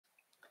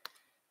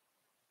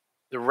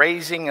The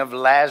raising of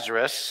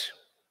Lazarus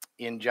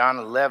in John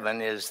 11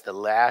 is the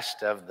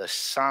last of the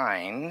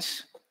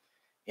signs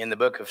in the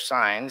book of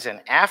signs.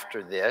 And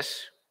after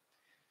this,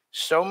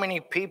 so many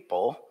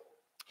people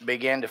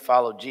began to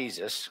follow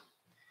Jesus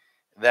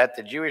that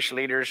the Jewish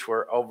leaders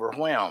were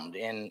overwhelmed.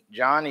 In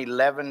John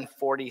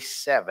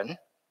 11:47,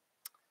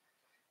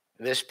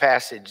 this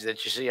passage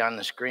that you see on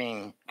the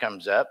screen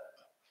comes up.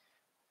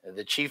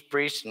 The chief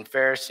priests and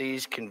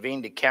Pharisees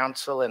convened a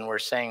council and were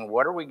saying,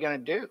 "What are we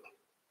going to do?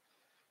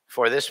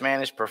 For this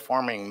man is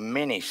performing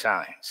many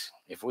signs.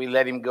 If we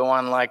let him go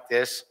on like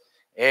this,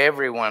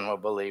 everyone will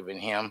believe in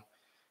him,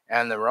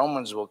 and the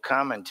Romans will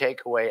come and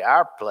take away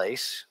our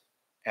place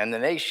and the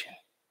nation."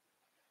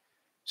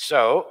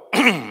 So,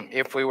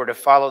 if we were to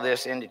follow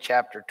this into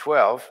chapter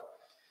 12,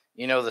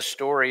 you know the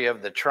story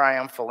of the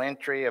triumphal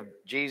entry of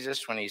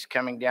Jesus when he's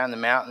coming down the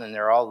mountain and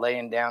they're all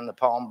laying down the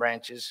palm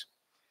branches.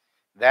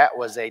 That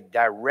was a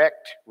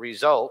direct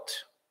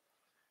result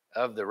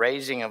of the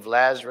raising of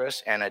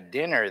Lazarus and a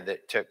dinner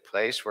that took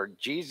place where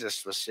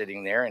Jesus was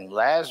sitting there and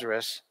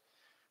Lazarus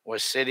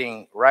was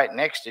sitting right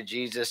next to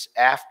Jesus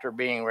after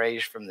being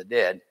raised from the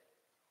dead.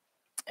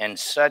 And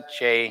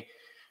such a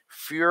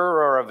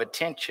furor of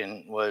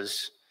attention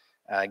was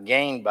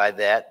gained by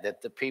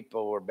that the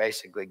people were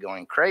basically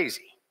going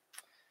crazy.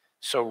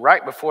 So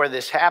right before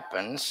this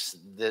happens,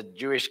 the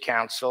Jewish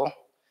council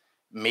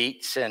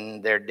meets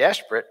and they're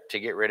desperate to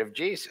get rid of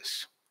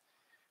Jesus.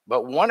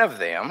 But one of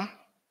them,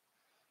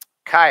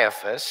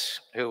 Caiaphas,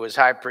 who was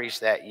high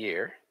priest that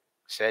year,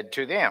 said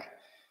to them,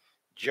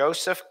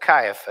 Joseph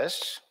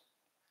Caiaphas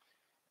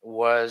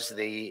was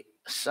the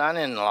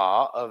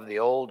son-in-law of the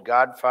old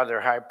godfather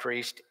high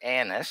priest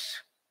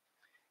Annas.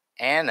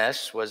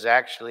 Annas was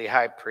actually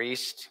high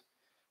priest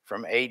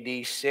from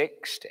AD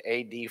 6 to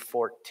AD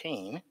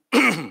 14.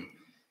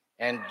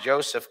 And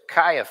Joseph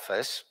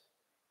Caiaphas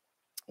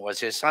was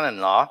his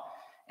son-in-law,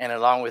 and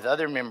along with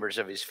other members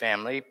of his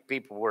family,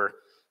 people were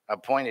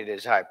appointed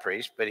as high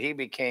priest, but he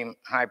became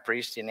high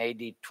priest in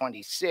AD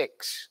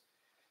 26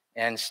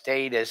 and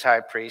stayed as high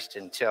priest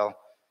until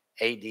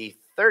AD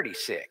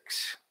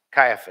 36.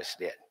 Caiaphas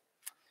did.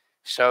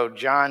 So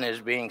John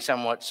is being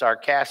somewhat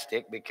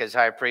sarcastic because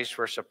high priests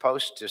were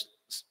supposed to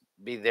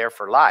be there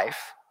for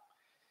life,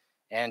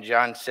 and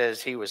John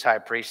says he was high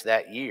priest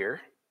that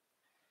year.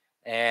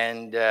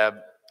 And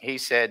he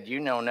said, "You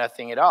know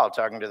nothing at all,"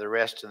 talking to the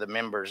rest of the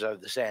members of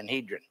the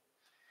Sanhedrin.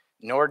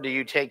 "Nor do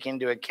you take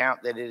into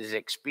account that it is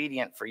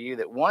expedient for you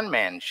that one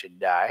man should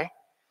die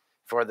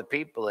for the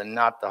people and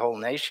not the whole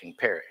nation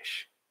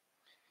perish."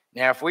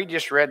 Now, if we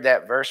just read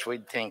that verse,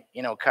 we'd think,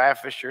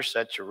 Caiaphas, you're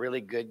such a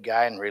really good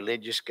guy and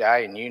religious guy,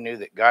 and you knew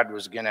that God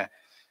was going to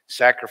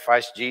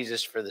sacrifice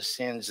Jesus for the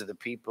sins of the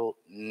people.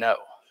 No.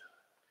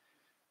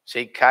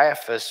 See,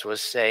 Caiaphas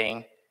was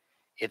saying,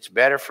 it's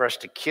better for us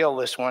to kill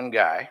this one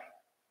guy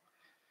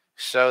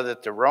so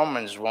that the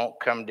Romans won't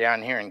come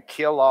down here and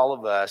kill all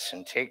of us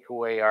and take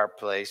away our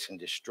place and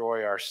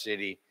destroy our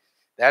city.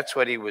 That's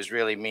what he was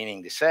really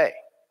meaning to say.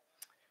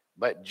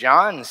 But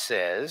John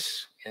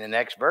says in the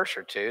next verse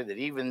or two that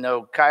even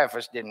though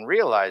Caiaphas didn't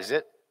realize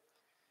it,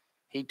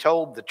 he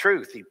told the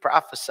truth. He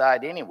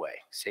prophesied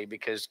anyway, see,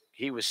 because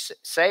he was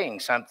saying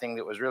something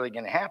that was really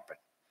going to happen.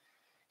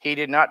 He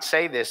did not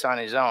say this on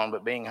his own,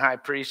 but being high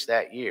priest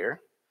that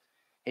year,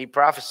 he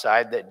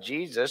prophesied that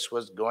Jesus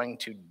was going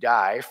to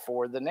die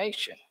for the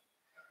nation,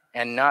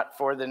 and not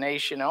for the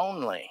nation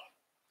only,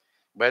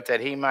 but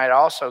that he might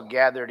also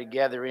gather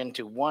together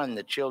into one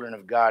the children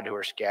of God who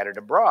are scattered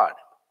abroad.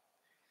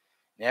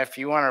 Now, if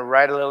you want to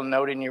write a little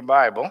note in your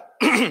Bible,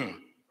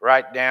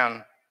 write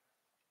down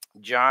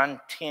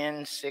John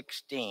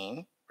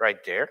 10:16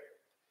 right there,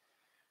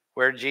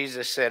 where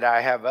Jesus said, "I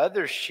have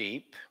other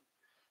sheep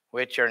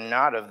which are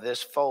not of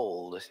this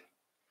fold."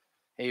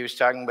 He was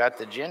talking about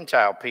the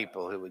Gentile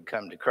people who would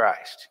come to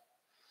Christ.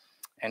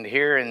 And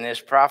here in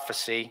this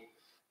prophecy,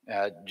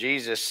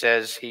 Jesus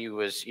says he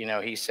was,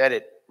 he said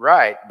it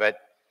right, but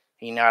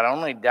he not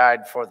only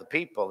died for the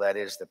people, that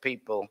is the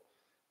people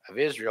of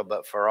Israel,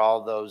 but for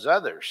all those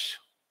others.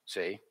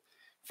 See,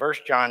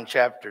 1 John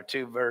chapter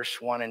 2,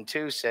 verse 1 and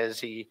 2 says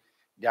he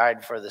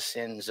died for the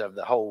sins of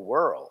the whole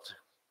world,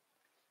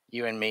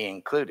 you and me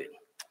included.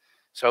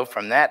 So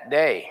from that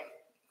day,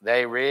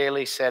 they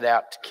really set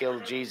out to kill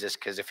Jesus,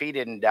 because if he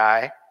didn't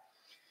die,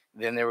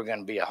 then there were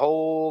going to be a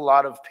whole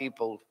lot of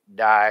people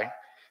die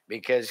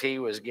because he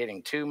was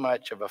getting too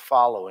much of a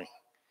following,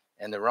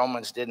 and the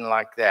Romans didn't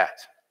like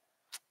that.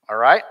 All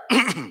right?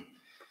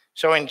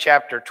 So in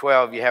chapter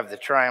 12, you have the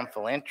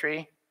triumphal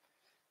entry.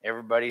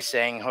 Everybody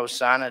saying,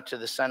 Hosanna to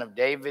the Son of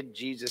David,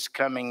 Jesus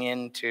coming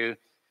into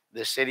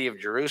the city of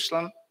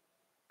Jerusalem.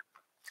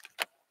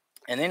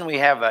 And then we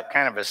have a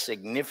kind of a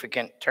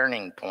significant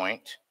turning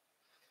point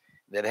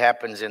that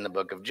happens in the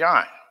book of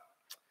John.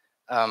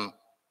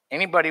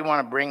 Anybody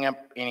want to bring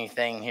up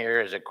anything here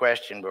as a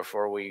question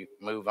before we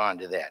move on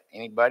to that?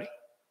 Anybody?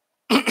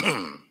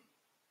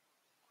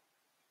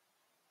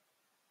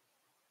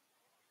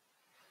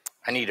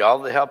 I need all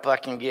the help I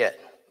can get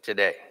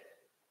today.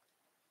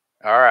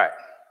 All right.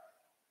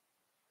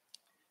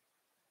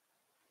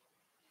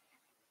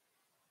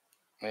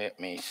 Let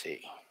me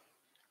see.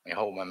 Let me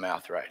hold my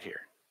mouth right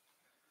here.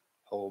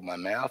 Hold my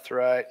mouth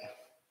right.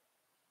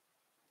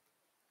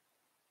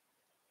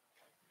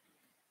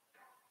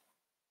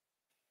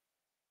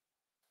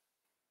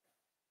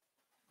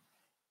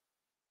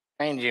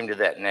 Change him to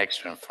that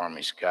next one for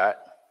me, Scott.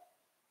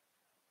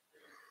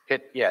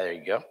 Yeah, there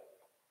you go.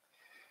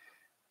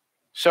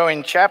 So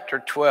in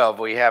chapter 12,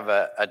 we have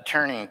a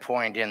turning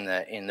point in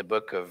the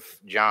book of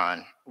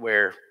John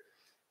where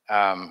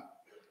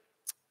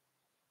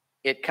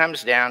it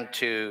comes down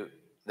to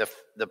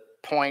the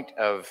point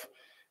of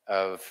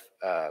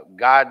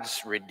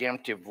God's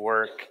redemptive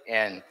work,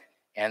 and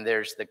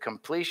there's the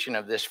completion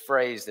of this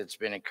phrase that's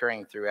been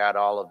occurring throughout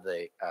all of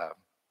the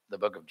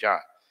book of John.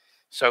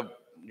 So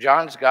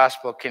John's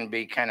gospel can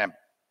be kind of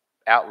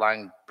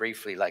outlined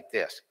briefly like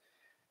this.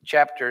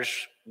 Chapters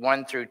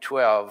 1 through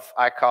 12,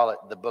 I call it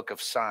the book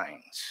of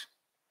signs.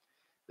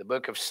 The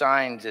book of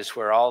signs is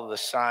where all the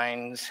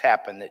signs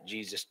happen that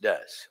Jesus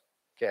does,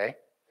 okay?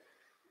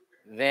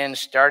 Then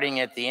starting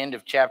at the end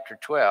of chapter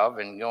 12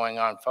 and going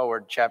on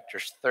forward,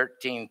 chapters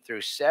 13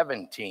 through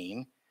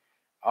 17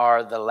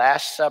 are the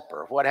Last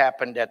Supper. What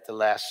happened at the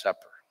Last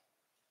Supper?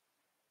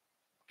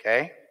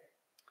 Okay?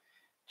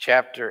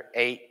 Chapter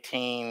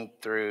 18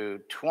 through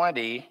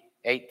 20,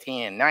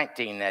 18 and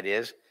 19, that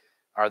is,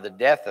 are the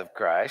death of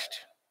Christ.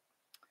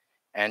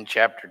 And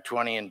chapter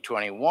 20 and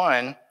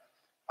 21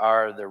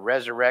 are the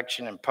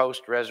resurrection and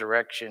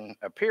post-resurrection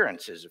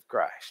appearances of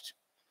Christ.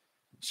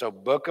 So,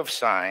 book of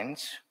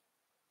signs,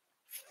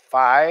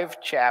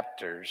 5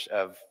 chapters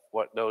of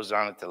what goes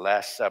on at the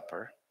Last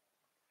Supper,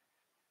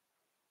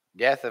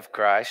 death of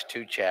Christ,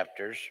 2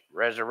 chapters,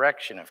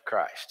 resurrection of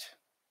Christ,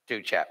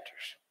 2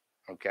 chapters,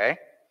 okay?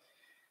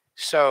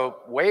 So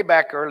way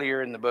back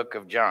earlier in the book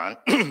of John,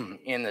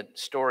 in the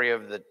story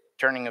of the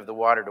turning of the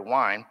water to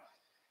wine,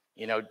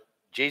 you know,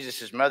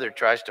 Jesus' mother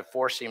tries to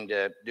force him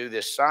to do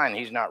this sign.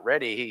 He's not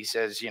ready. He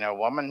says,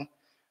 woman,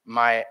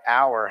 my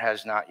hour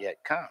has not yet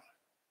come.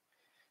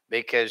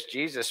 Because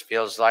Jesus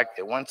feels like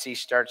that once he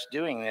starts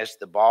doing this,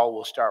 the ball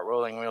will start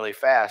rolling really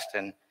fast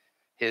and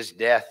his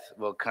death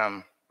will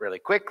come really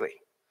quickly.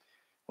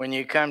 When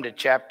you come to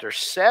chapter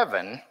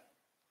 7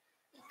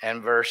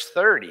 and verse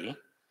 30,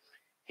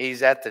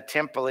 he's at the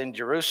temple in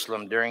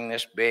Jerusalem during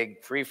this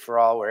big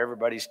free-for-all where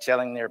everybody's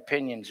telling their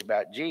opinions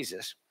about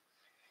Jesus.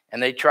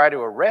 And they try to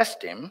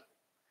arrest him,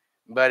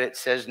 but it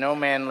says no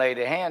man laid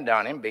a hand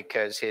on him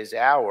because his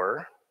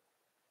hour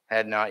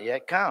had not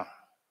yet come.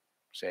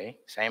 See,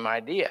 same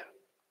idea.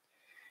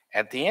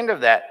 At the end of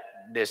that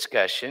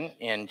discussion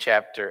in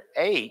chapter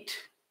 8,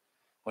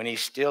 when he's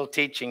still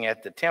teaching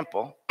at the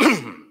temple,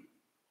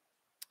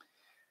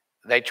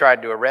 they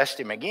tried to arrest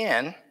him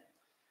again,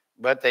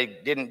 but they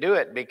didn't do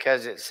it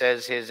because it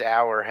says his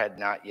hour had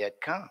not yet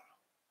come.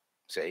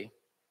 See,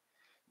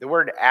 the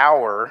word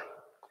hour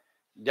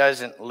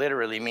doesn't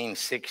literally mean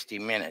 60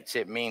 minutes.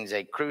 It means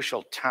a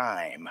crucial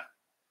time,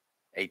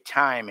 a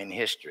time in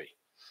history.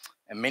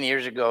 And many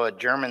years ago, a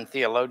German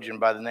theologian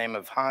by the name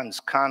of Hans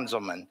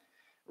Kanzelmann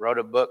wrote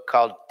a book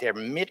called Der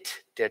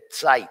Mitte der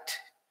Zeit,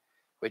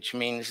 which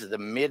means the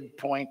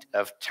midpoint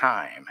of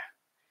time.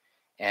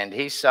 And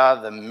he saw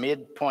the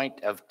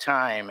midpoint of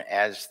time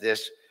as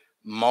this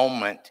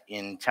moment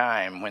in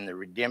time when the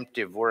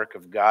redemptive work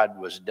of God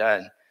was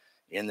done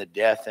in the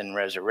death and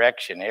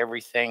resurrection.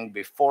 Everything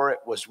before it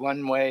was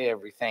one way,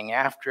 everything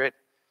after it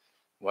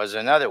was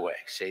another way.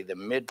 See, the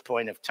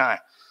midpoint of time.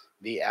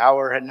 The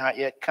hour had not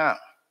yet come.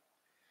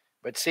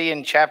 But see,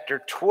 in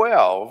chapter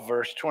 12,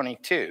 verse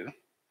 22,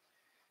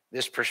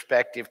 this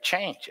perspective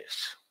changes.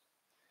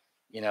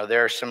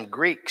 There are some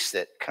Greeks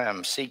that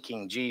come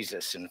seeking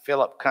Jesus, and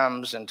Philip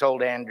comes and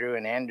told Andrew,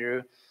 and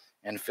Andrew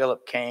and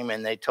Philip came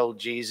and they told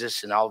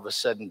Jesus, and all of a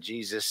sudden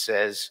Jesus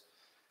says,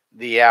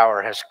 the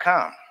hour has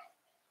come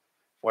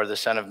for the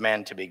Son of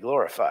Man to be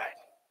glorified.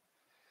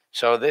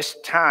 So this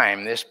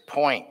time, this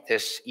point,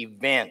 this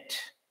event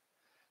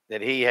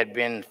that he had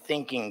been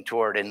thinking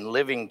toward and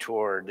living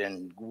toward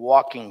and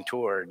walking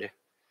toward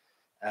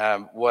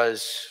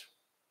was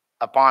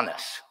upon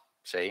us,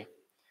 see?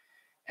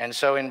 And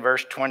so in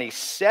verse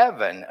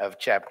 27 of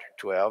chapter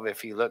 12,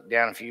 if you look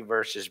down a few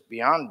verses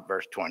beyond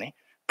verse 20,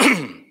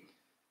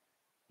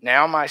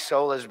 now my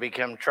soul has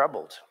become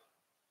troubled.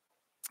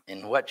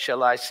 And what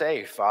shall I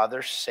say?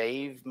 Father,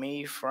 save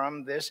me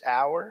from this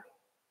hour.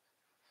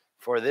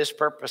 For this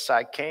purpose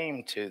I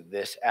came to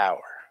this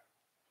hour.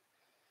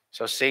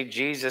 So see,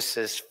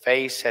 Jesus'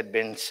 face had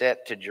been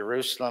set to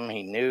Jerusalem.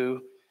 He knew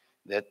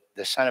that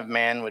the Son of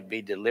Man would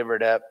be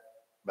delivered up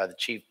by the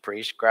chief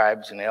priests,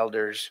 scribes, and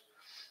elders.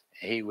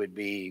 He would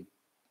be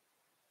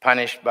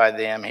punished by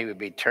them. He would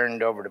be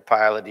turned over to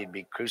Pilate. He'd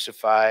be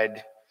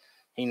crucified.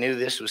 He knew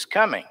this was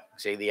coming.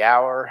 See, the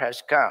hour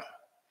has come.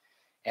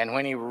 And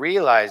when he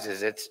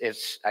realizes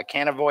I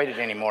can't avoid it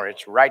anymore.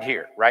 It's right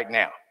here, right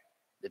now.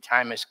 The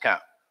time has come.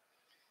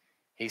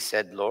 He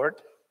said, Lord,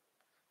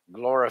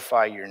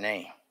 glorify your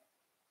name.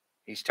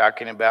 He's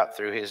talking about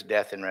through his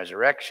death and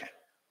resurrection.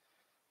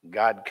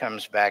 God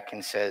comes back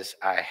and says,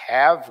 I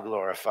have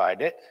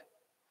glorified it,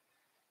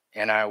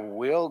 and I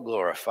will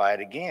glorify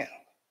it again.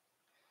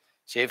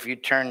 See, if you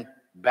turn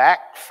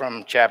back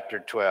from chapter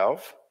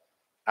 12,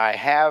 I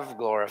have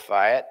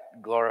glorified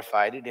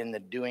it in the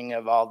doing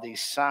of all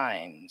these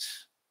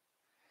signs.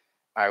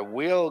 I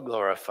will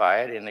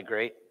glorify it in the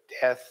great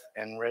death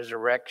and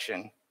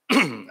resurrection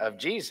of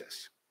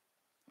Jesus.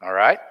 All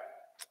right?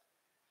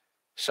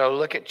 So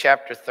look at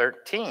chapter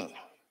 13.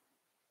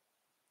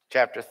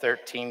 Chapter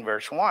 13,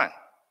 verse 1.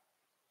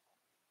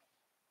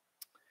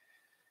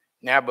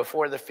 Now,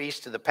 before the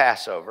feast of the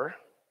Passover,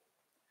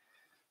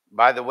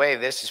 by the way,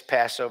 this is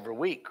Passover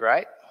week,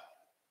 right?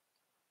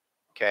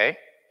 Okay.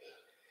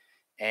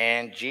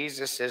 And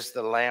Jesus is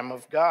the Lamb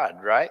of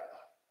God, right?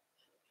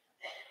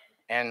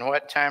 And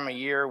what time of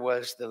year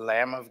was the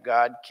Lamb of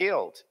God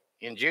killed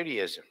in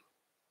Judaism?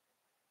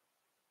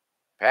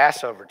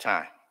 Passover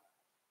time.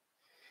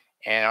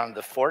 And on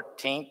the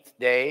 14th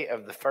day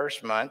of the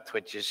first month,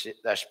 which is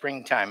a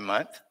springtime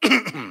month,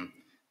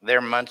 their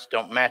months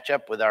don't match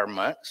up with our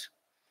months.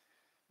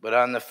 But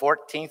on the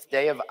 14th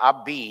day of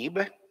Abib,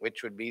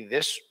 which would be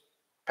this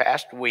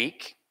past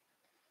week,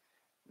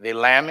 the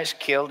lamb is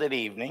killed at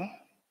evening.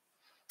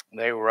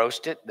 They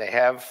roast it. They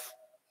have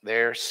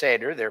their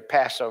Seder, their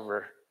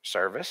Passover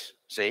service,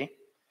 see?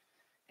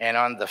 And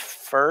on the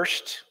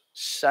first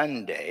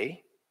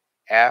Sunday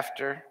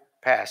after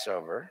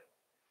Passover,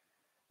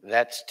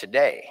 that's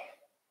today.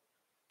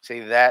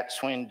 See,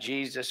 that's when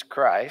Jesus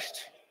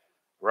Christ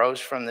rose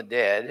from the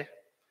dead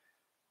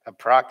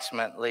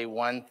approximately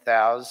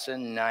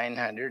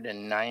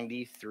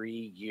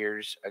 1,993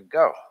 years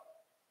ago.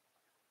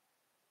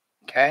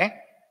 Okay?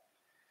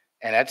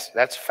 And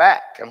that's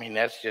fact. I mean,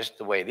 that's just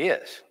the way it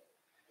is.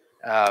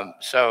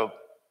 So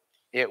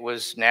it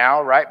was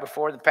now right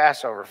before the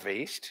Passover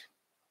feast.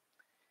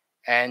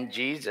 And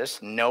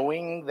Jesus,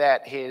 knowing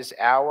that his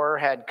hour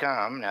had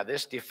come, now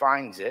this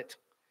defines it,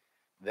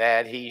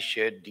 that he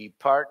should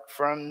depart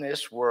from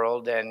this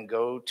world and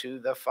go to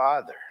the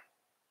Father.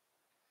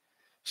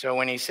 So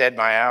when he said,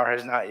 my hour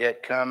has not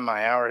yet come,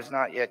 my hour has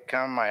not yet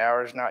come, my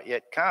hour has not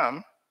yet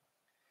come,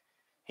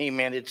 he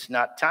meant it's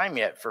not time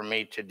yet for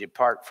me to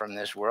depart from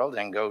this world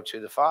and go to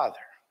the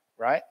Father,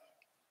 right?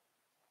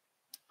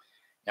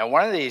 Now,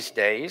 one of these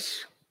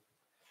days,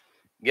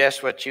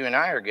 guess what you and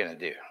I are going to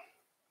do?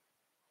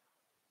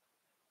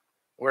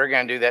 We're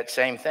going to do that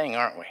same thing,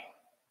 aren't we?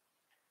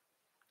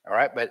 All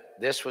right, but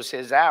this was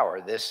his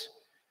hour. This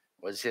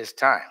was his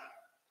time.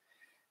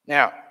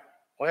 Now,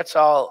 let's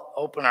all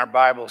open our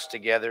Bibles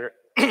together,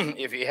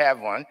 if you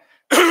have one.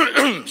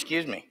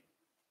 Excuse me.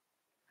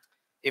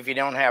 If you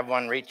don't have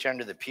one, reach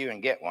under the pew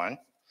and get one.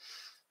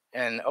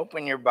 And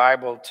open your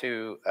Bible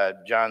to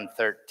John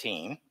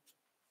 13.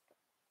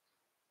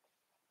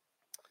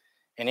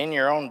 And in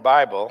your own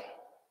Bible,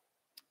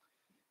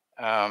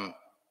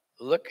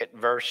 look at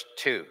verse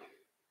 2.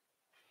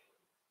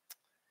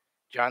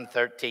 John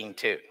 13,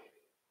 2.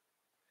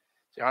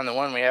 So on the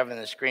one we have on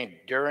the screen,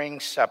 during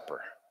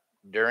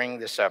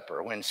the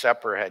supper, when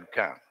supper had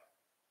come.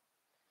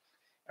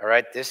 All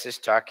right, this is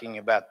talking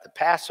about the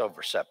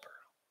Passover supper.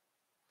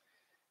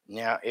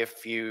 Now,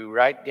 if you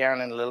write down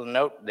in a little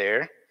note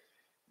there,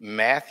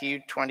 Matthew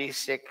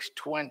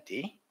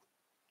 26:20.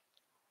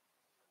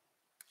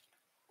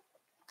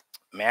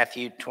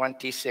 Matthew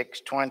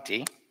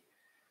 26:20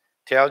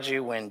 tells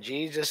you when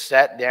Jesus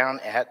sat down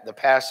at the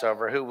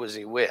Passover, who was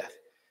he with?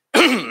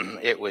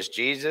 It was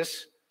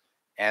Jesus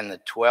and the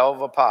 12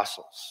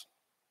 apostles.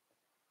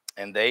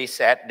 And they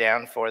sat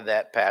down for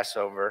that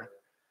Passover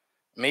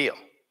meal.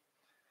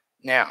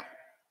 Now,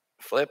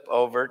 flip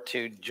over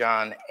to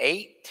John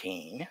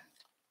 18.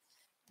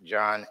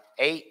 John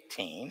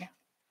 18.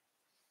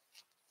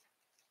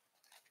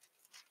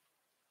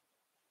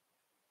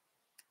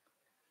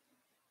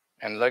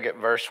 And look at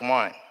verse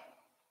 1.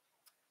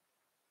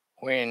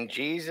 When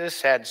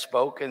Jesus had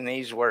spoken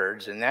these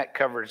words, and that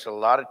covers a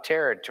lot of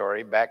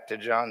territory back to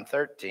John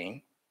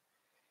 13,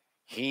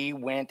 he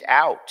went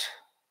out.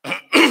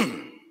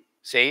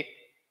 See,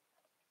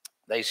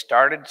 they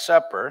started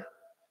supper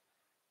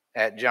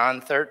at John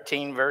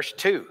 13, verse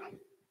 2.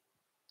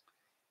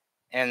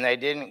 And they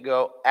didn't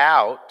go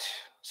out.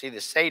 See,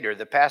 the Seder,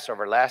 the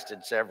Passover,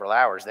 lasted several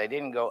hours. They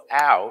didn't go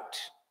out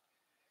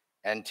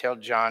until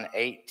John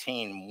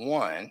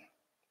 18:1.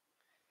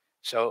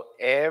 So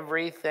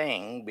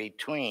everything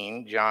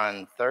between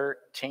John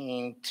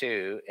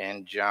 13:2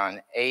 and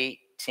John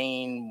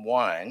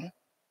 18:1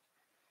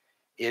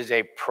 is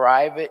a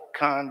private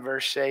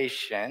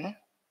conversation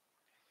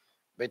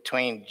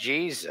between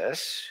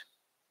Jesus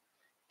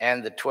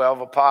and the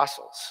 12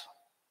 apostles.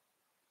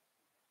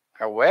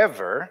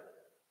 However,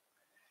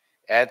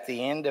 at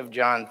the end of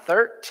John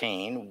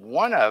 13,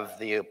 one of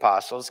the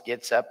apostles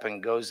gets up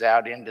and goes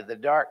out into the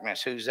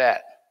darkness. Who's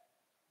that?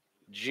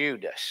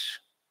 Judas.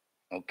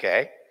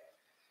 Okay.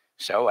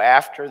 So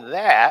after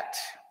that,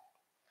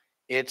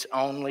 it's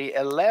only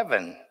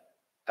 11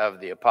 of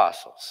the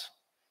apostles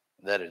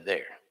that are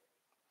there.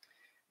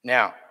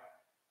 Now,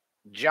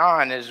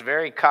 John is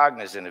very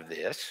cognizant of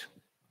this,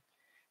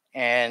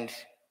 and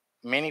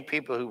many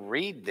people who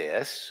read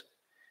this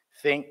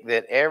think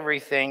that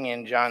everything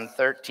in John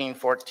 13,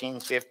 14,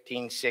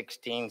 15,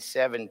 16,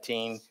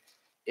 17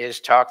 is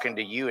talking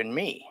to you and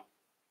me.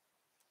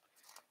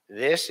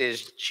 This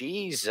is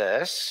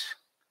Jesus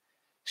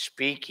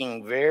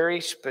speaking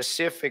very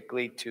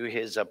specifically to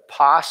his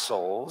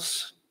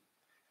apostles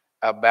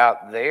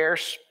about their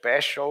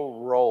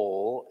special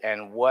role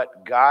and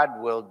what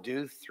God will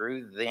do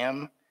through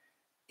them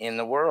in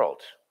the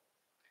world.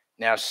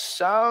 Now,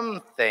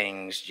 some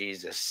things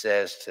Jesus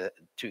says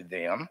to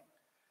them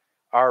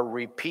are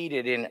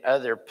repeated in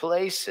other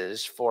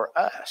places for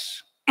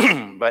us,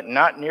 but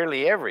not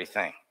nearly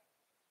everything.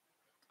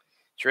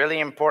 It's really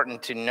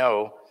important to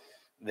know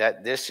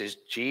that this is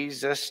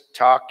Jesus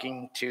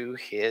talking to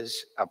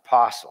his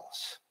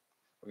apostles.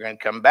 We're going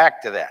to come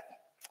back to that.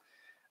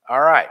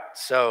 All right,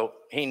 so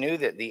he knew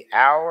that the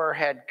hour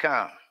had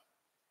come,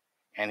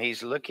 and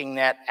he's looking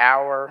that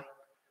hour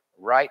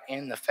right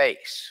in the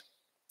face.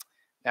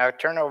 Now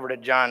turn over to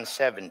John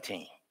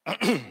 17.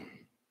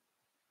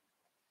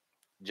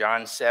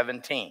 John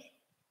 17.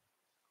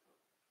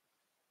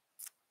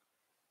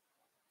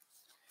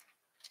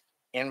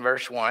 In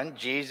verse 1,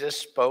 Jesus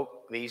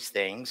spoke these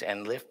things,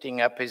 and lifting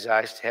up his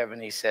eyes to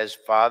heaven, he says,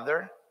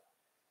 Father,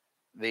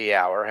 the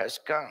hour has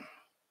come.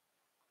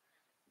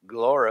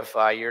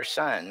 Glorify your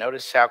Son.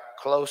 Notice how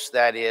close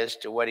that is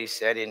to what he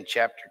said in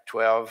chapter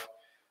 12,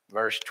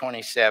 verse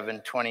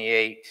 27,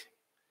 28.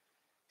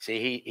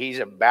 See, he's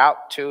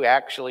about to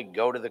actually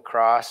go to the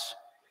cross,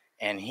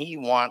 and he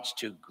wants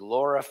to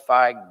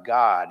glorify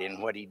God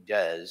in what he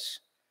does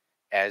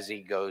as he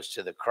goes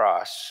to the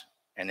cross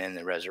and in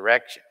the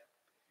resurrection.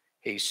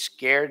 He's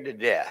scared to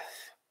death,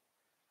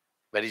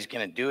 but he's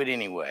going to do it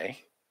anyway,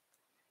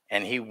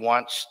 and he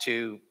wants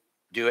to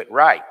do it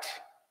right.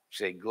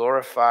 Say,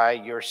 glorify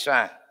your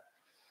Son,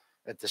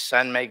 that the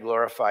Son may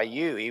glorify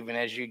you, even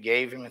as you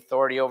gave him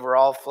authority over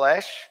all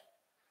flesh,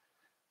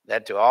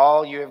 that to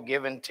all you have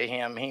given to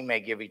him, he may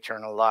give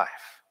eternal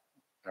life.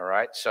 All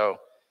right, so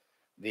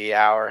the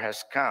hour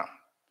has come.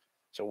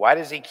 So why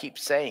does he keep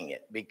saying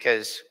it?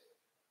 Because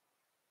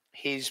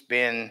he's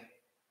been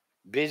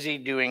busy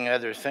doing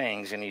other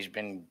things, and he's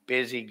been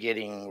busy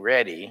getting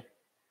ready,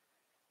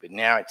 but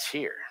now it's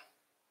here,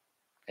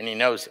 and he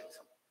knows it.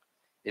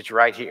 It's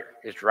right here.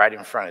 It's right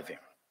in front of him.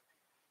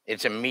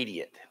 It's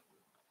immediate.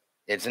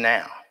 It's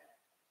now,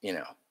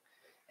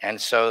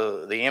 And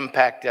so the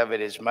impact of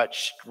it is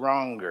much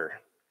stronger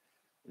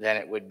than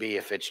it would be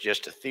if it's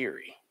just a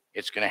theory.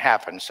 It's going to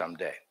happen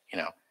someday,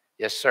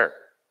 Yes, sir.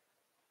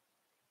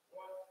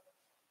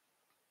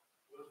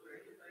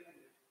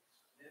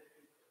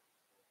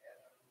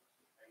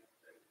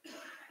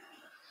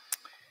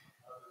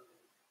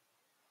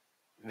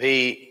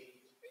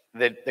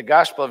 The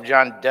Gospel of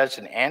John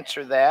doesn't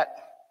answer that.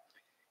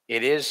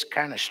 It is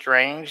kind of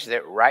strange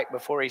that right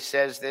before he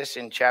says this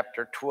in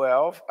chapter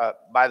 12,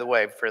 by the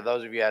way, for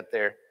those of you out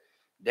there,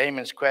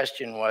 Damon's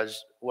question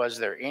was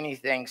there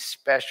anything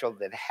special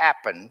that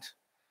happened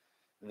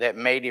that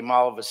made him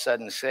all of a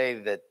sudden say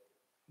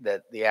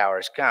that the hour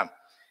has come?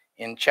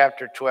 In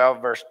chapter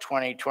 12, verse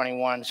 20,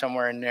 21,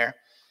 somewhere in there,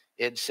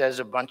 it says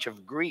a bunch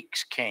of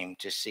Greeks came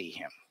to see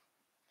him.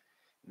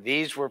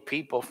 These were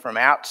people from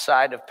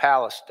outside of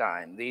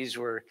Palestine. These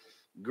were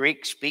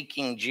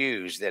Greek-speaking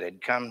Jews that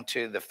had come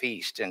to the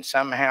feast. And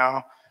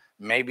somehow,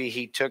 maybe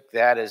he took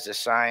that as a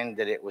sign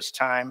that it was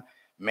time.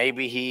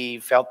 Maybe he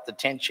felt the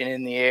tension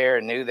in the air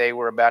and knew they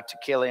were about to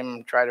kill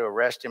him, try to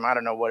arrest him. I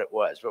don't know what it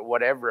was. But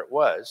whatever it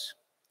was,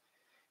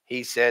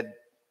 he said,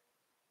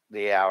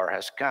 the hour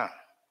has come.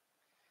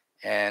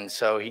 And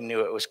so he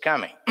knew it was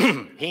coming.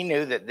 He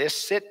knew that this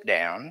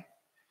sit-down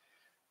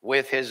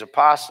with his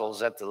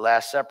apostles at the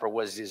Last Supper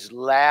was his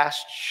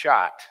last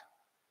shot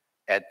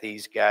at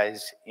these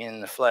guys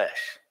in the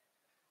flesh.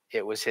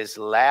 It was his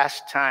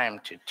last time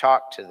to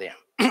talk to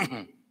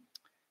them.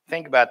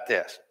 Think about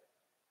this.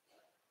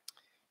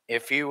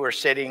 If you were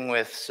sitting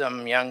with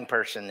some young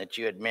person that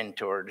you had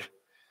mentored,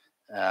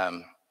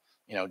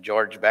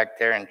 George back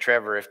there and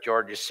Trevor, if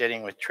George is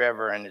sitting with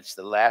Trevor and it's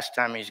the last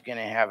time he's going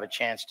to have a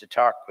chance to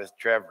talk with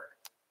Trevor,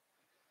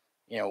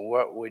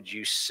 what would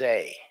you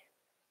say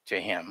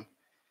to him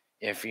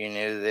if you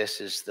knew this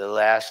is the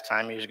last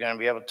time he was going to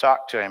be able to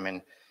talk to him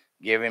and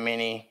give him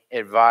any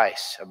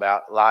advice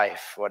about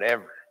life,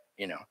 whatever,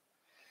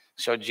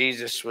 So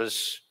Jesus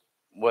was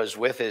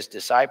with his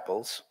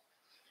disciples,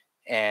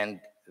 and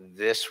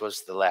this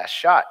was the last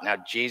shot. Now,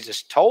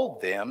 Jesus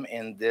told them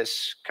in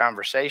this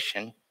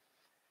conversation,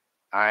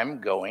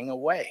 I'm going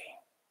away.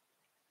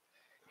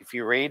 If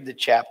you read the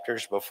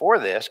chapters before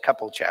this,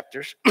 couple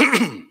chapters,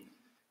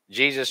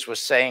 Jesus was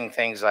saying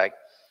things like,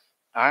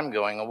 I'm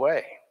going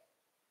away.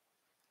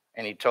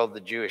 And he told the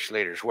Jewish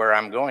leaders, where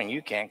I'm going,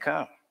 you can't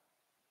come.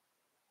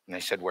 And they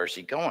said, where's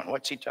he going?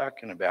 What's he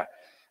talking about?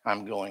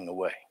 I'm going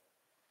away.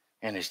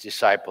 And his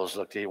disciples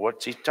looked at him,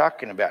 what's he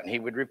talking about? And he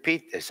would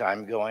repeat this,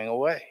 I'm going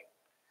away.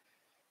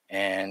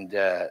 And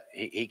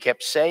he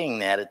kept saying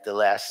that at the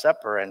Last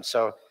Supper. And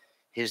so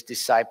his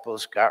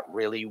disciples got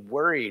really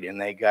worried, and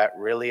they got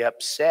really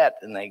upset,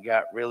 and they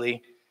got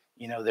really,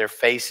 their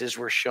faces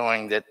were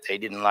showing that they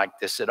didn't like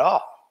this at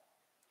all,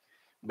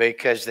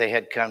 because they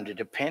had come to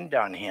depend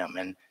on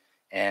him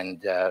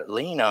and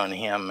lean on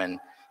him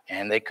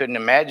And they couldn't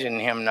imagine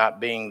him not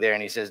being there.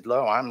 And he says,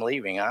 lo, I'm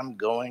leaving. I'm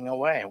going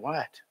away.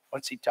 What?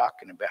 What's he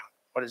talking about?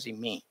 What does he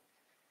mean?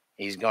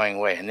 He's going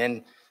away. And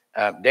then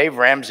Dave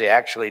Ramsey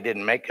actually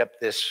didn't make up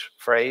this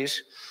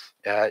phrase.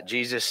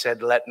 Jesus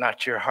said, let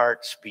not your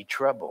hearts be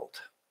troubled.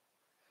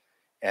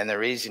 And the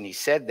reason he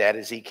said that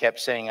is he kept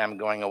saying, I'm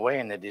going away.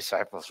 And the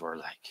disciples were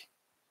like,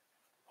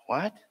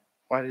 what?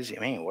 What does he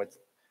mean?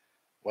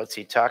 What's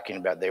he talking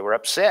about? They were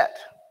upset.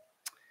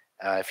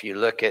 If you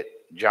look at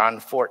John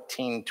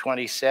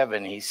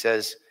 14:27, he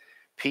says,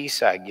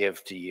 peace I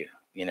give to you,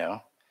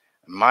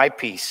 my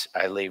peace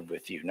I leave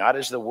with you. Not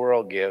as the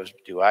world gives,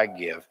 do I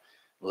give.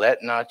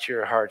 Let not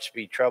your hearts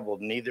be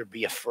troubled, neither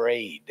be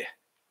afraid.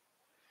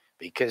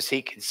 Because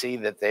he could see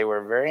that they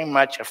were very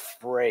much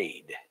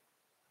afraid.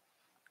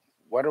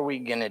 What are we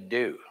going to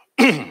do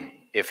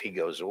if he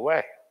goes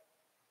away?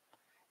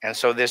 And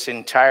so this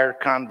entire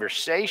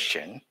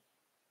conversation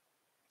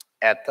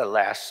at the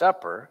Last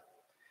Supper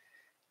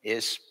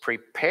is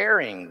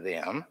preparing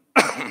them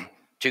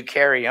to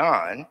carry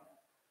on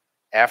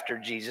after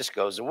Jesus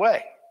goes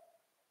away.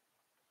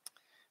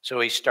 So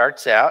he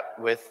starts out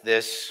with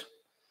this,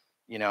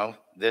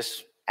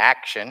 this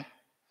action.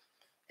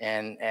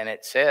 And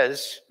it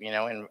says,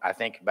 in I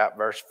think about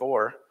verse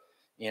 4,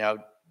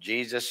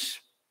 Jesus,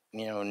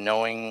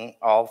 knowing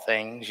all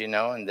things,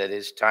 and that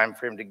it's time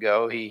for him to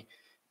go. He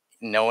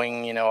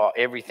knowing,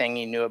 everything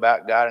he knew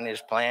about God and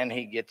his plan,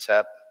 he gets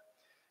up,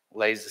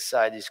 lays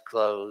aside his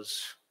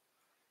clothes,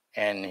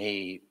 and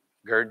he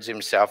girds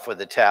himself with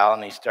a towel,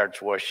 and he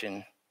starts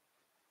washing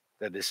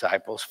the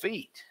disciples'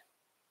 feet.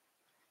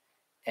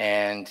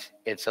 And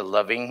it's a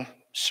loving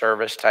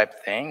service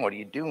type thing. What are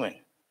you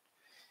doing?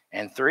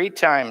 And 3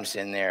 times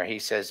in there, he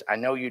says, I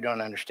know you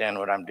don't understand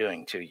what I'm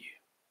doing to you,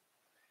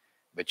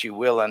 but you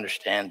will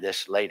understand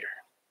this later.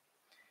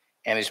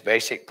 And his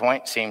basic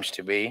point seems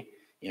to be,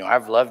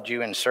 I've loved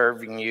you and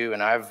serving you,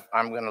 and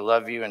I'm going to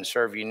love you and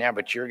serve you now,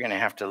 but you're going to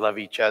have to love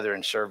each other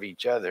and serve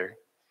each other.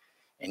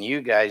 And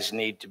you guys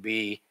need to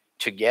be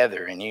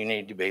together, and you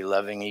need to be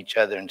loving each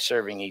other and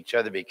serving each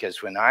other,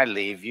 because when I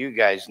leave, you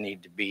guys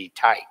need to be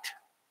tight,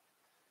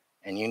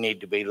 and you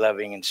need to be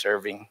loving and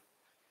serving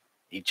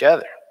each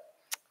other.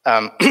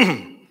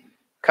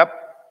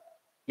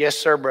 Yes,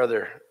 sir,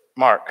 Brother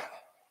Mark.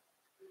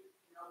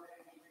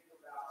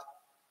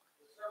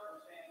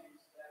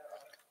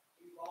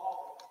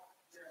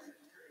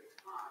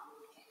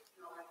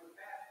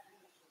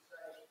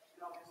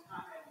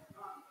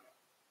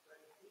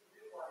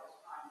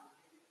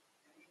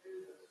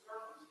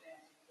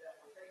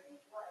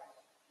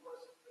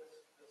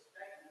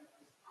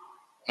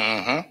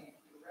 Mm-hmm.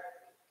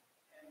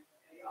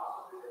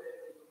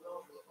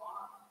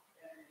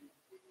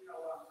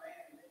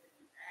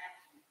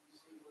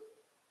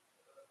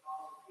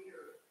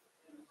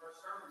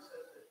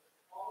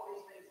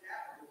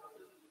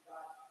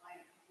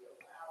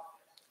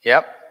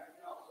 Yep.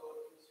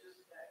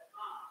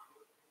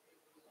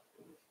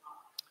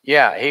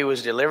 Yeah, he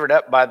was delivered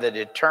up by the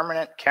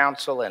determinate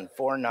counsel and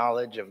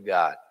foreknowledge of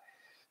God.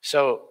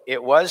 So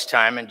it was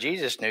time, and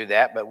Jesus knew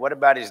that, but what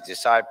about his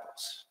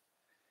disciples?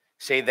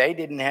 See, they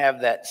didn't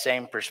have that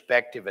same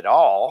perspective at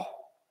all.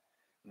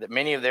 That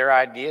many of their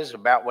ideas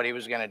about what he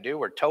was going to do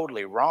were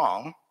totally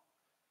wrong.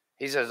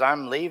 He says,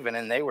 I'm leaving,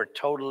 and they were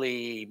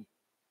totally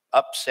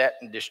upset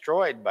and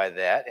destroyed by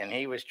that, and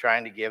he was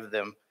trying to give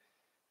them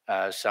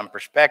some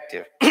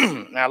perspective.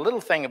 Now, a little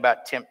thing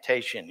about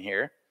temptation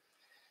here.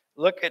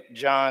 Look at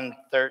John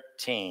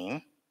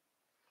 13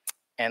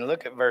 and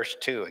look at verse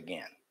 2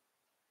 again.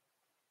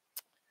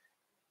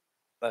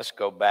 Let's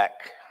go back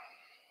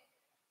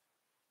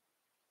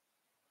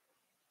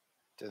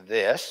to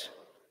this.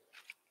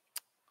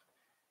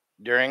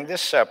 During the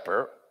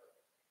supper,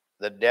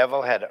 the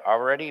devil had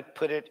already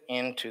put it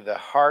into the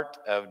heart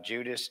of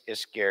Judas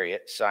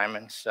Iscariot,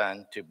 Simon's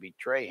son, to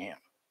betray him.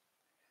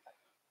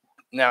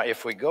 Now,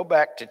 if we go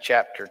back to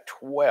chapter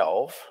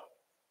 12,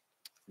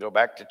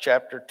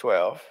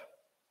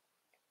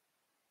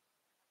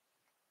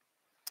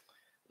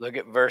 look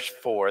at verse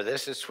 4.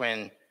 This is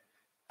when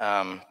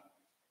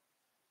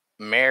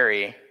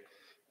Mary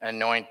and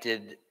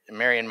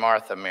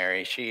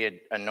Martha, she had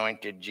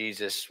anointed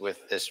Jesus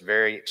with this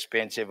very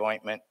expensive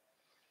ointment.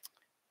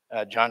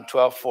 John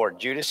 12:4,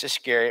 Judas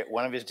Iscariot,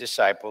 one of his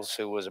disciples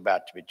who was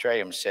about to betray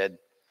him, said,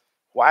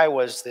 why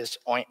was this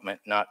ointment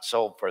not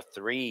sold for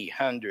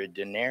 300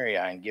 denarii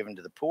and given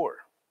to the poor?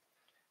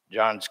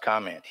 John's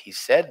comment, he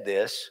said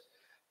this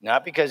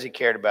not because he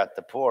cared about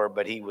the poor,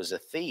 but he was a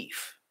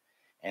thief.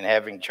 And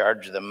having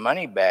charge of the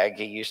money bag,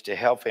 he used to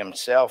help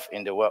himself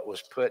into what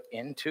was put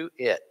into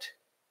it.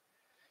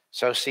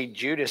 So see,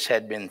 Judas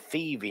had been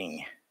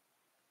thieving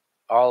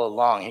all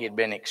along. He had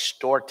been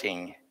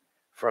extorting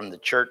from the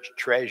church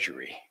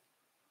treasury.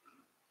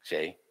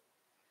 See?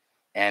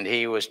 And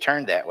he was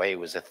turned that way. He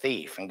was a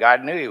thief. And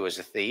God knew he was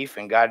a thief.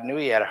 And God knew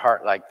he had a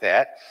heart like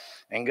that.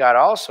 And God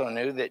also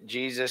knew that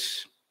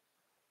Jesus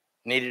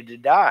needed to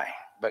die.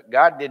 But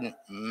God didn't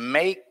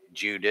make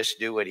Judas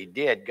do what he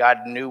did. God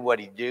knew what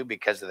he'd do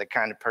because of the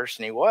kind of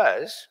person he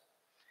was.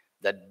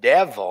 The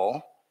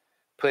devil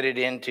put it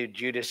into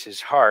Judas's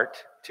heart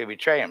to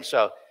betray him.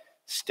 So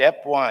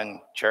step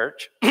one,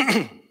 church,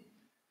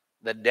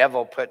 the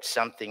devil puts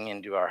something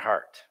into our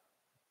heart.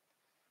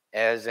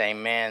 As a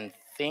man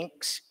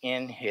thinks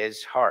in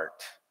his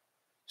heart,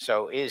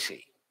 so is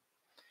he.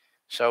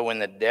 So when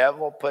the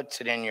devil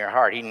puts it in your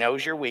heart, he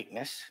knows your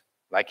weakness,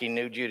 like he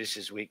knew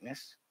Judas's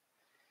weakness,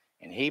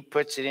 and he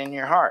puts it in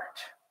your heart.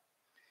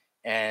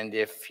 And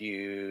if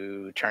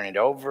you turn it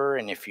over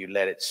and if you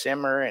let it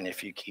simmer and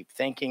if you keep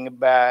thinking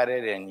about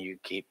it and you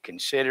keep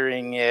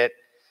considering it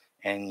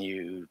and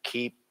you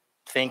keep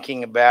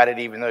thinking about it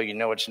even though you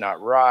know it's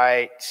not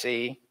right,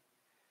 see,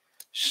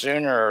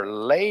 sooner or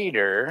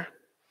later,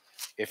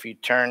 if you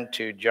turn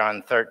to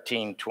John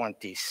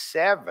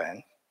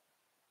 13:27,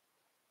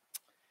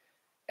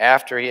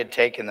 after he had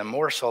taken the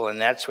morsel,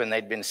 and that's when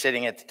they'd been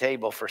sitting at the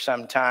table for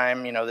some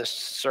time, this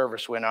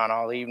service went on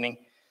all evening.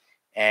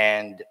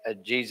 And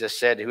Jesus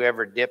said,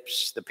 whoever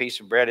dips the piece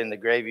of bread in the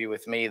gravy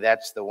with me,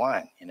 that's the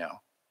one,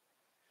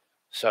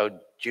 So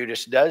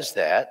Judas does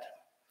that.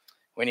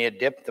 When he had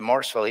dipped the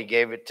morsel, he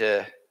gave it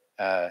to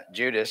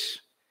Judas.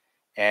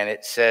 And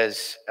it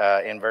says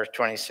in verse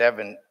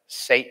 27,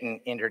 Satan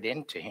entered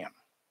into him.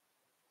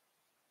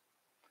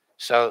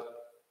 So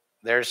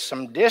there's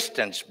some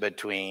distance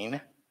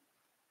between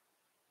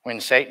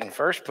when Satan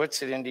first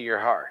puts it into your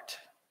heart.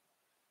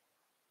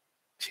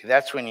 See,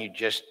 that's when you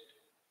just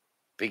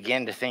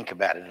begin to think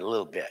about it a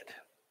little bit.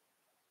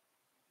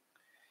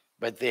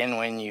 But then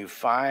when you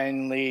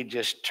finally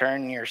just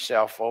turn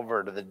yourself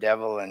over to the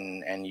devil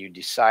and you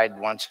decide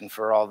once and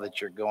for all that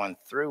you're going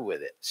through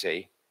with it,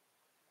 see,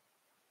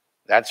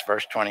 that's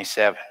verse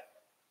 27.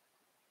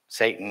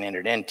 Satan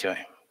entered into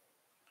him.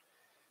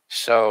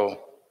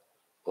 So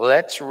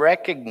let's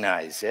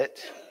recognize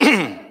it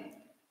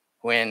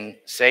when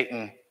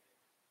Satan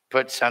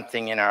puts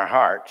something in our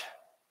heart.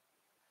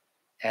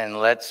 And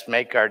let's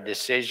make our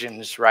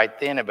decisions right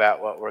then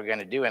about what we're going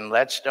to do. And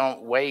let's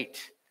don't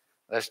wait.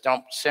 Let's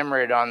don't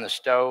simmer it on the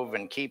stove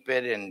and keep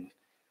it and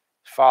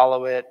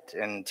follow it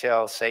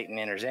until Satan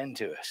enters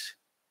into us.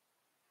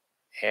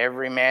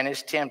 Every man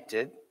is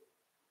tempted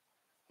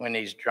when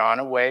he's drawn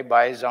away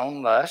by his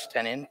own lust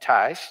and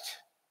enticed.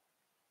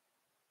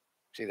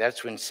 See,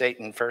 that's when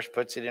Satan first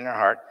puts it in our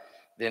heart.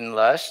 Then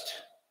lust,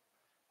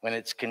 when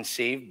it's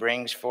conceived,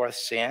 brings forth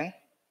sin.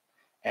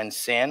 And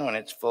sin, when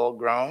it's full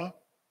grown,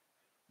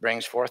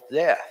 brings forth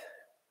death.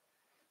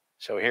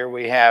 So here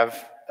we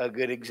have a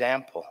good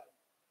example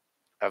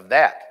of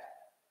that.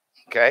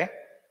 Okay?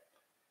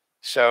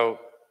 So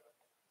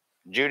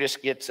Judas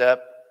gets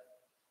up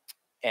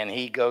and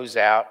he goes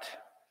out.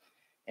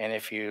 And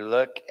if you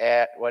look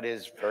at what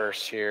is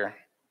verse here,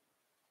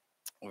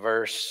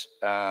 verse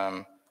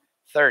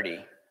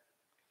 30.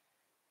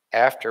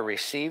 After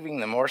receiving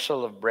the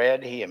morsel of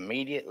bread, he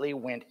immediately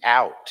went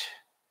out.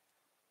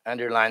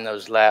 Underline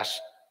those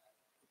last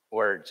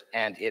words,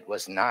 and it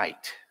was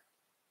night.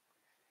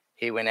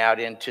 He went out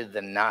into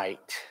the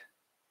night.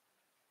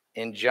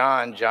 In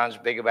John's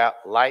big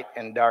about light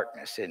and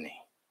darkness, isn't he?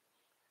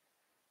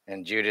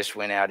 And Judas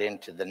went out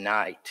into the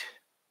night.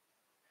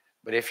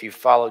 But if you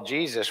follow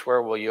Jesus,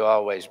 where will you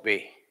always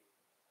be?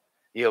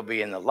 You'll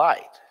be in the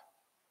light,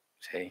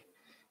 see?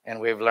 And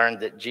we've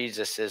learned that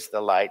Jesus is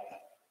the light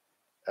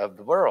of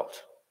the world.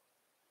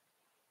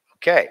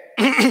 Okay.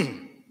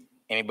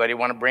 Anybody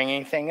want to bring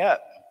anything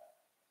up?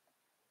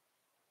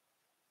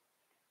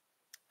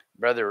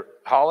 Brother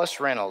Hollis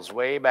Reynolds,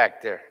 way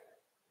back there.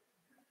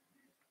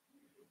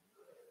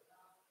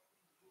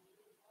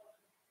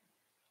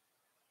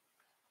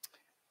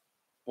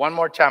 One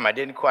more time, I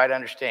didn't quite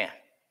understand.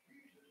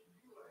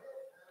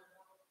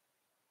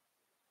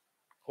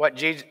 What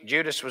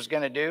Judas was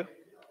going to do?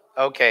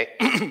 Okay.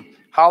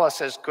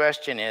 Hollis's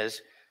question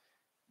is,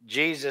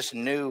 Jesus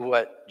knew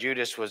what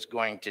Judas was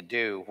going to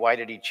do. Why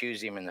did he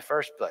choose him in the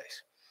first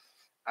place?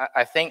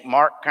 I think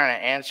Mark kind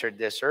of answered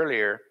this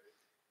earlier.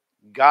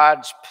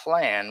 God's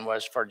plan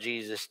was for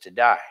Jesus to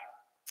die.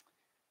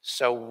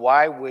 So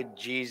why would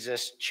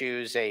Jesus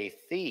choose a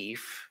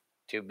thief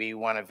to be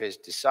one of his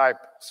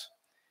disciples?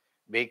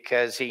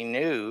 Because he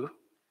knew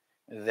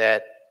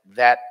that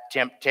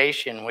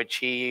temptation which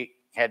he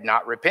had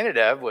not repented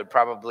of would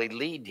probably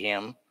lead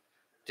him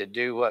to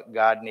do what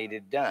God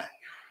needed done.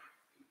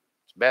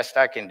 It's the best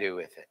I can do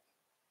with it.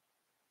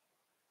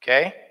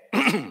 Okay?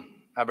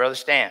 My brother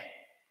Stan.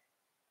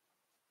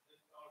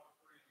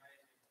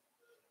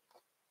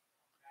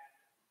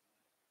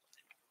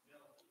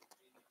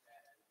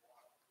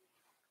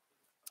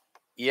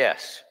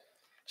 Yes.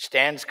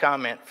 Stan's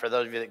comment, for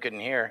those of you that couldn't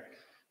hear,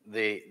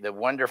 the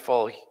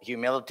wonderful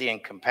humility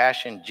and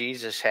compassion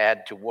Jesus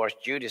had to wash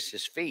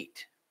Judas's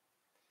feet,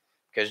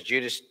 because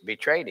Judas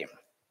betrayed him.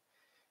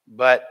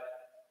 But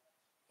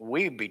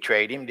we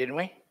betrayed him, didn't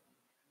we?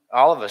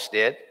 All of us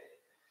did.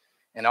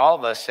 And all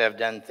of us have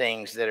done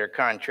things that are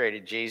contrary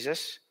to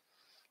Jesus.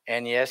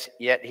 And yes,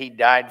 yet he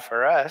died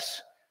for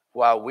us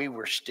while we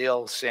were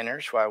still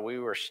sinners, while we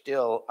were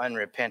still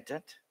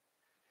unrepentant.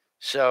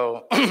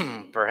 So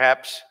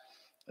perhaps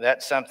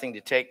that's something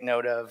to take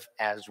note of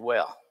as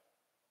well.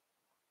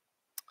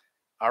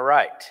 All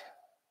right.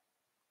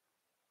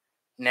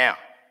 Now,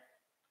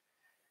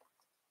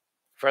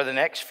 for the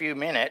next few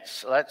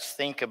minutes, let's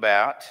think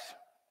about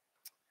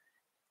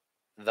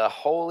the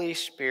Holy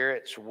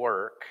Spirit's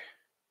work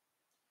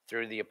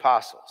through the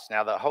apostles.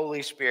 Now, the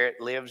Holy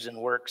Spirit lives and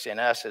works in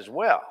us as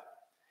well,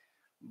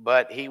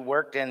 but he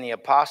worked in the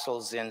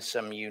apostles in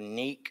some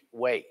unique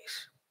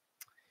ways.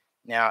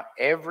 Now,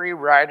 every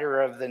writer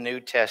of the New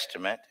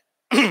Testament,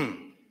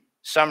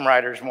 some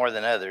writers more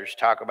than others,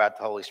 talk about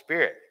the Holy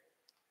Spirit.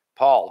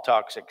 Paul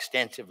talks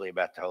extensively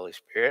about the Holy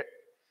Spirit.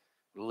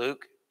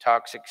 Luke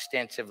talks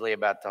extensively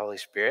about the Holy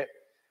Spirit.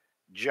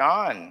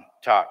 John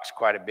talks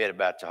quite a bit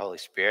about the Holy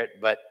Spirit,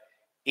 but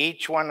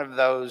each one of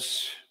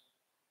those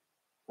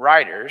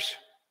writers,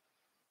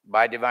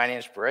 by divine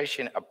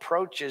inspiration,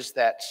 approaches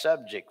that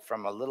subject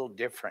from a little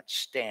different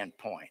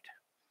standpoint.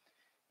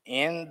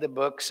 In the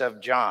books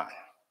of John,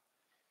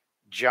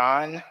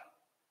 John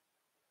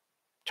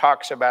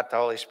talks about the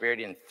Holy Spirit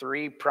in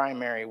three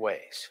primary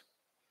ways.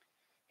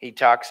 He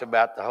talks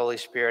about the Holy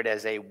Spirit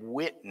as a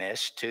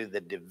witness to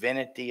the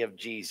divinity of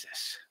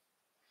Jesus.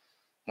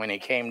 When he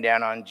came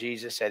down on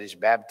Jesus at his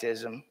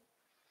baptism,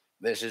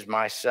 this is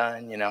my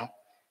son,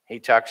 he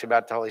talks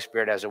about the Holy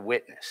Spirit as a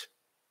witness.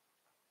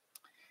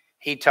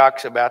 He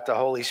talks about the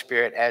Holy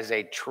Spirit as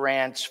a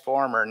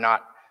transformer,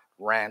 not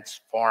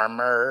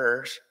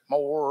transformers,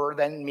 more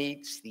than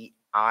meets the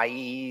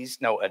eyes.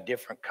 No, a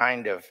different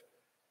kind of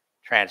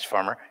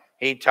transformer.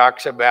 He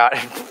talks about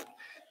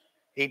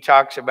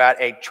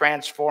a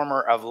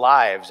transformer of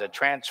lives, a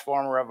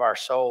transformer of our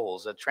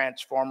souls, a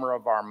transformer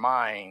of our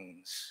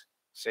minds.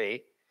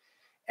 See?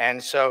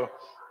 And so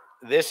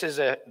this is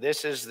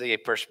the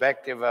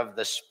perspective of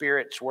the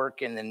Spirit's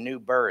work in the new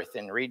birth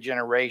and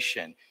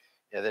regeneration,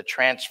 the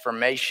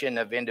transformation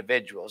of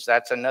individuals.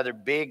 That's another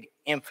big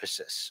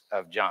emphasis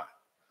of John.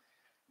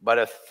 But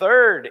a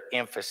third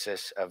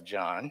emphasis of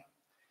John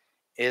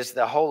is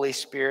the Holy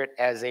Spirit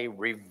as a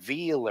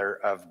revealer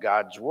of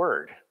God's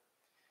word.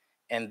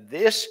 And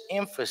this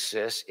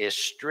emphasis is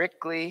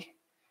strictly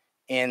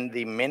in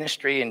the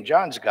ministry in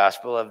John's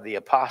gospel of the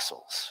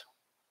apostles.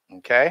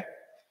 Okay?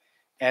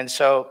 And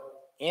so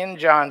in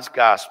John's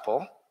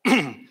gospel,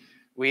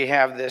 we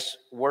have this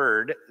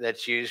word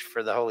that's used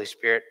for the Holy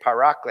Spirit,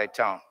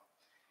 parakleton.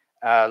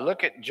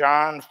 Look at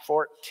John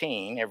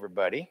 14,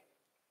 everybody.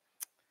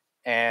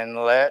 And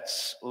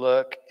let's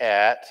look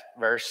at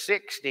verse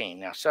 16.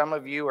 Now, some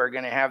of you are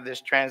going to have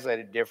this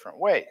translated different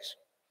ways.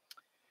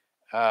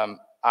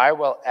 I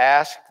will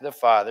ask the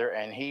Father,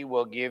 and he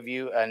will give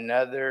you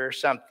another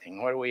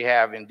something. What do we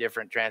have in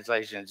different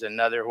translations?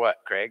 Another what,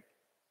 Craig?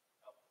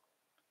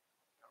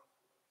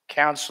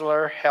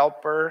 Counselor,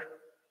 helper,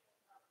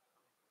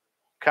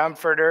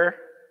 comforter,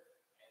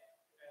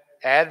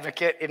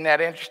 advocate. Isn't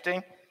that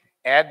interesting?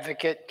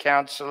 Advocate,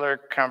 counselor,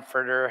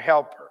 comforter,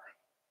 helper.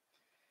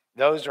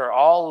 Those are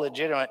all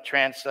legitimate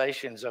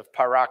translations of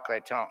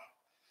parakleton,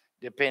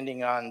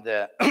 depending on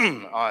the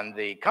on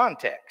the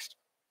context.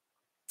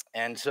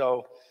 And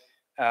so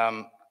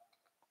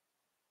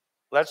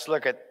let's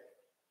look at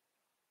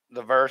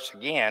the verse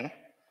again.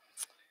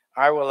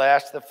 I will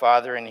ask the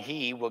Father, and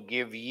he will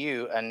give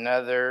you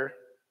another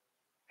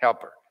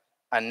helper.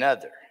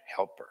 Another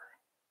helper.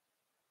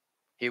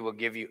 He will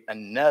give you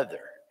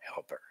another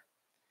helper.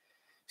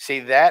 See,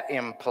 that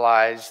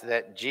implies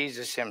that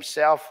Jesus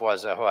himself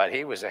was a what?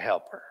 He was a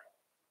helper.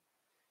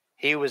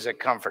 He was a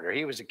comforter.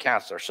 He was a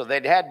counselor. So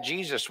they'd had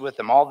Jesus with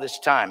them all this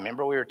time.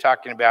 Remember, we were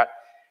talking about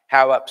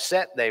how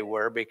upset they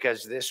were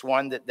because this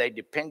one that they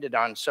depended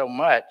on so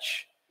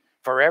much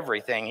for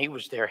everything, he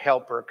was their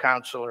helper,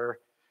 counselor,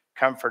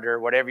 comforter,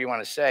 whatever you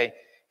want to say.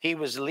 He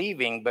was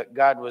leaving, but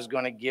God was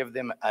going to give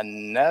them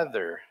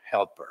another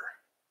helper.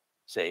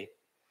 See?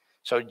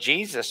 So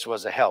Jesus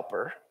was a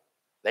helper.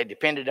 They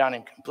depended on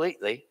him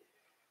completely.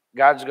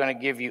 God's going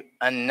to give you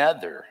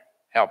another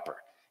helper.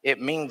 It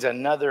means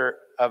another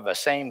of the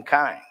same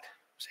kind.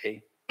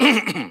 See?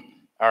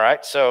 All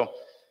right. So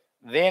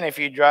then if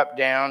you drop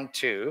down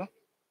to,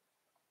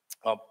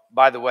 oh,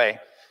 by the way,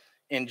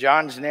 in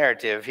John's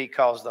narrative, he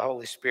calls the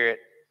Holy Spirit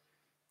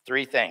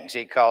three things.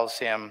 He calls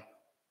him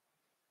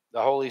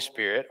the Holy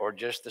Spirit, or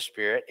just the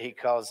Spirit. He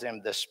calls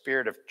him the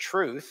Spirit of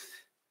truth.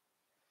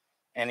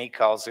 And he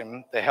calls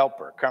him the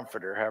helper,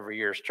 comforter, however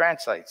yours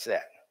translates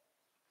that.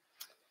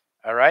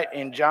 All right,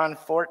 in John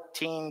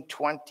 14,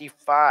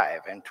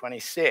 25 and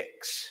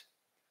 26,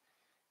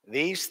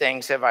 these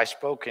things have I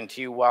spoken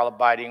to you while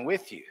abiding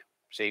with you.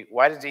 See,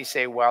 why does he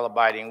say while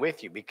abiding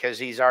with you? Because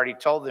he's already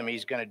told them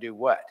he's going to do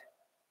what?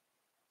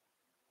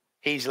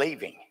 He's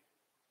leaving,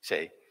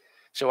 see.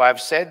 So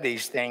I've said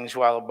these things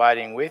while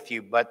abiding with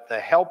you, but the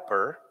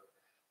helper,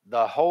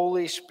 the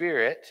Holy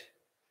Spirit,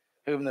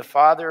 whom the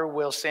Father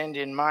will send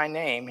in my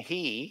name,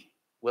 he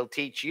will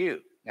teach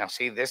you. Now,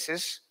 see,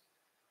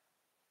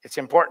 it's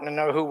important to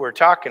know who we're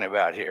talking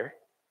about here.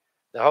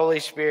 The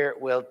Holy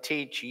Spirit will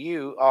teach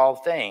you all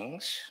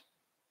things,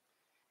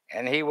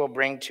 and he will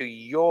bring to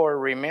your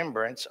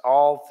remembrance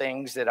all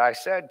things that I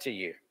said to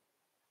you.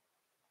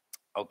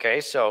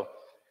 Okay, so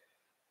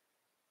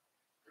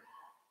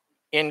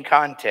In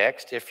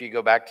context, if you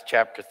go back to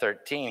chapter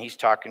 13, he's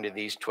talking to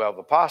these 12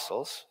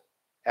 apostles.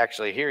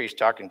 Actually, here he's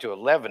talking to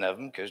 11 of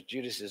them because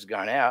Judas has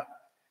gone out.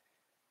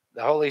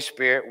 The Holy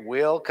Spirit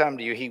will come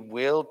to you. He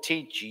will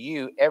teach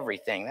you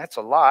everything. That's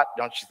a lot,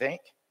 don't you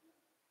think?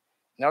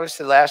 Notice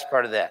the last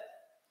part of that.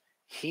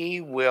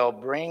 He will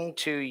bring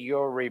to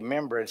your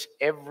remembrance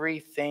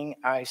everything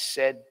I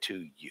said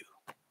to you.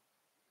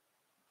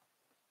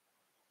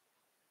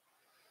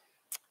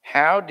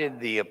 How did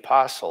the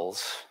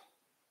apostles,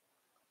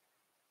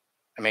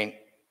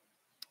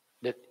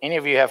 did any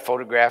of you have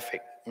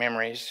photographic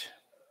memories?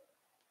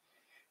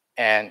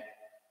 And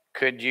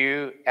could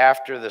you,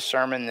 after the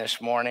sermon this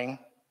morning,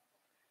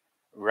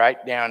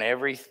 write down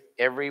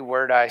every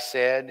word I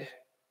said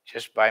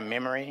just by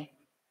memory?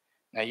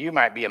 Now, you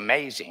might be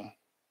amazing,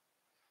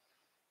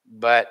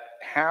 but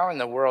how in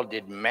the world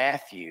did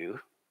Matthew,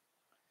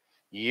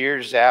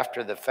 years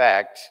after the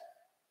fact,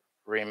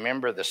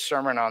 remember the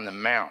Sermon on the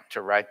Mount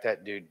to write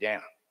that dude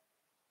down?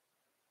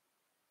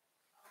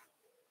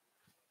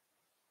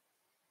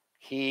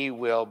 He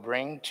will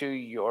bring to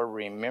your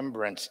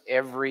remembrance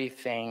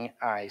everything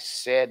I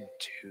said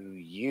to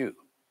you.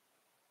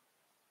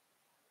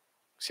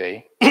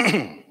 See?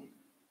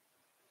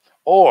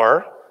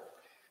 Or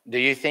do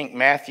you think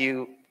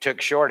Matthew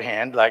took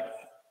shorthand? Like,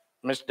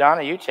 Miss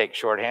Donna, you take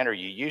shorthand, or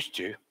you used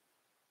to.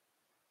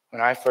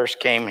 When I first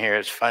came here,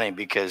 it's funny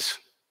because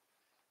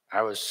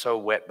I was so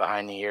wet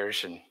behind the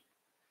ears, and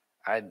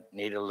I'd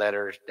need a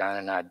letter done,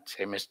 and I'd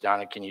say, Miss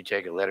Donna, can you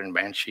take a letter?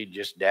 And she'd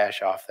just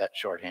dash off that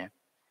shorthand.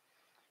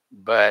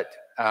 But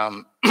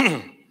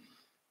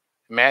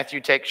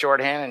Matthew take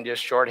shorthand and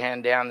just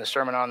shorthand down the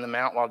Sermon on the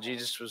Mount while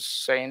Jesus was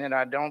saying it?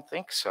 I don't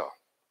think so.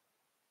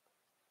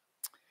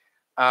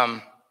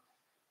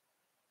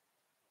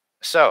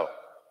 So,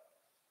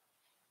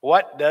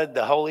 what did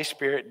the Holy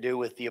Spirit do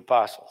with the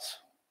apostles?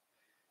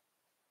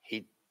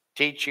 He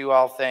teach you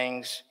all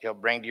things. He'll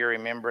bring to your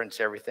remembrance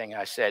everything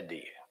I said to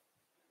you.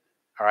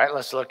 All right,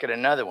 let's look at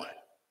another one.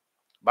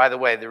 By the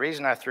way, the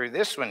reason I threw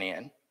this one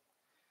in,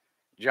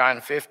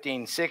 John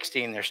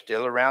 15:16, they're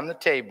still around the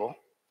table.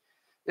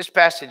 This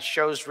passage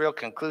shows real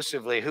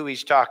conclusively who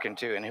he's talking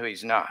to and who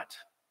he's not.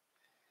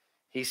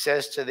 He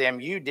says to them,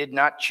 you did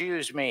not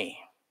choose me.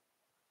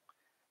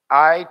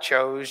 I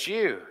chose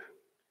you,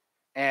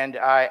 and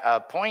I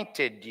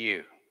appointed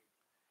you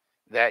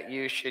that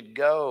you should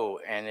go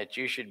and that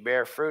you should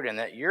bear fruit and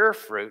that your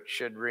fruit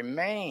should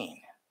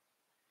remain.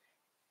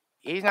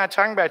 He's not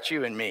talking about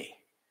you and me.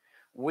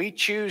 We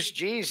choose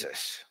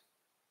Jesus.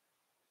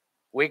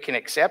 We can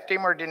accept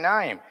him or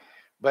deny him.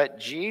 But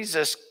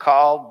Jesus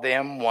called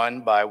them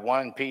one by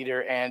one,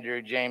 Peter,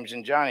 Andrew, James,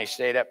 and John. He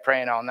stayed up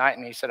praying all night,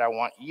 and he said, I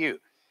want you,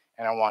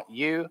 and I want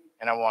you,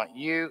 and I want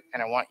you,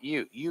 and I want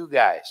you. You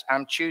guys,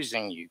 I'm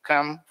choosing you.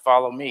 Come,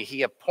 follow me.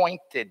 He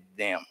appointed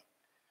them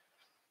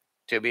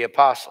to be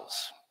apostles.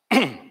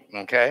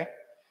 Okay?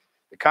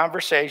 The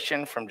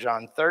conversation from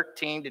John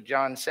 13 to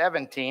John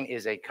 17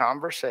 is a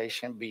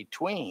conversation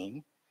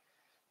between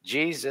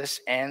Jesus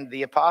and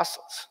the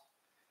apostles.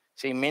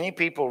 See, many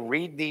people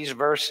read these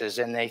verses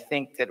and they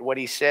think that what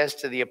he says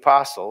to the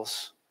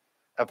apostles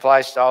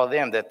applies to all of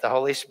them, that the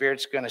Holy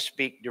Spirit's going to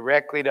speak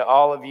directly to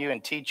all of you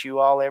and teach you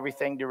all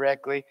everything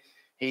directly.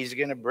 He's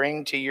going to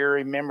bring to your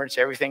remembrance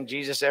everything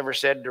Jesus ever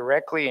said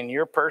directly in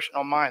your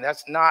personal mind.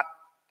 That's not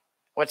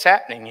what's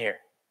happening here.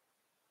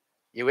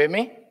 You with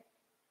me?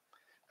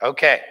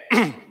 Okay.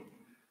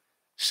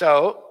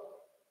 So,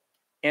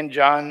 in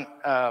John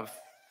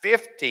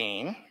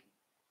 15,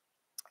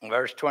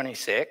 verse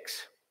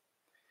 26,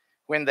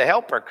 when the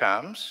Helper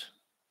comes,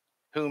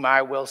 whom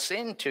I will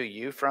send to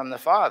you from the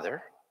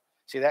Father.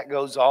 See, that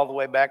goes all the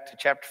way back to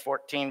chapter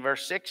 14,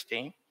 verse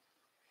 16.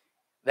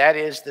 That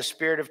is the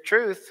Spirit of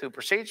truth who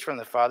proceeds from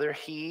the Father.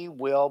 He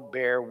will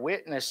bear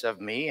witness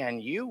of me,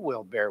 and you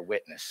will bear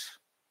witness.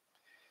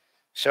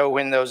 So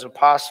when those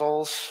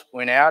apostles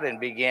went out and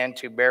began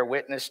to bear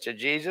witness to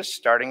Jesus,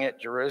 starting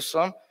at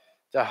Jerusalem,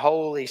 the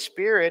Holy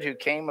Spirit who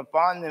came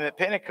upon them at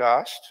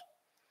Pentecost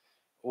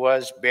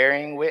was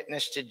bearing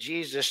witness to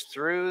Jesus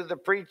through the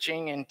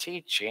preaching and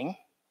teaching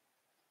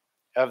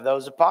of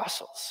those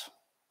apostles.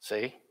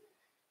 See,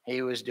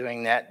 he was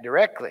doing that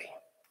directly.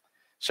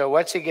 So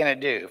what's he going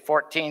to do?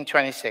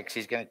 14:26,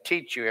 he's going to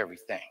teach you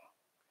everything.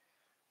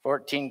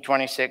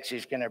 14:26,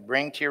 he's going to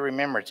bring to your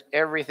remembrance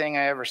everything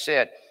I ever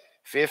said.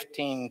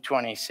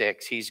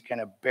 15:26, he's going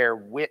to bear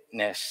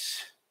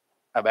witness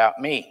about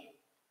me.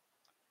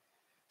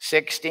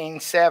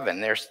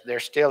 16:7, they're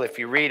still, if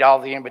you read all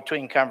the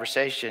in-between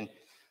conversation,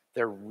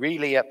 they're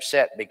really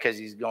upset because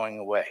he's going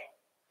away.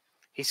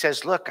 He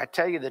says, look, I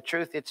tell you the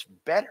truth, it's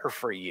better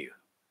for you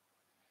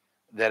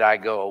that I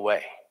go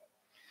away.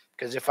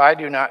 Because if I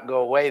do not go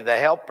away, the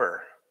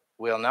Helper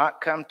will not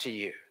come to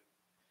you.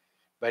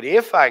 But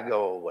if I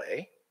go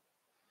away,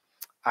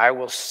 I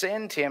will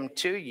send him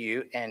to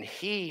you, and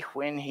he,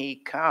 when he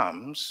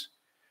comes,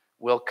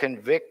 will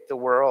convict the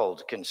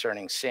world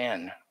concerning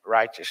sin,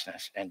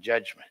 righteousness, and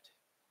judgment.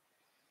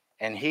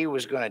 And he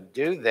was going to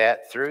do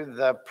that through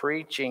the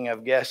preaching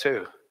of guess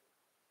who?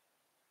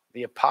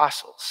 The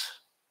apostles.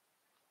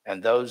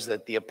 and those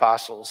that the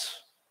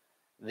apostles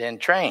then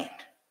trained.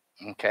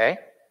 Okay?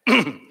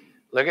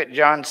 Look at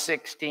John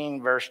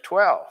 16, verse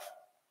 12.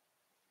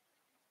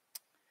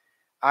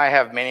 I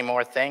have many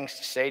more things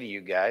to say to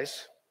you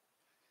guys,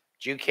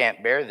 but you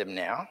can't bear them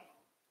now.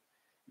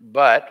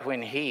 But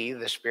when he,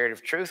 the Spirit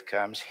of truth,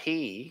 comes,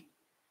 he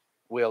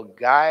will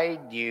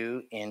guide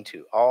you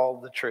into all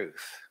the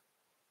truth.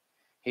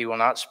 He will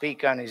not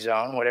speak on his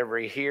own. Whatever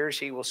he hears,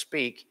 he will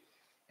speak,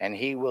 and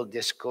he will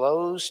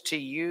disclose to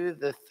you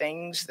the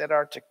things that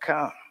are to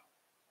come.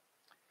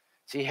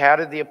 See, how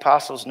did the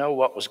apostles know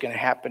what was going to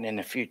happen in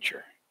the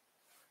future?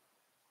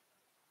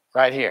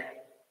 Right here.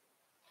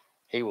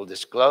 He will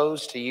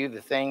disclose to you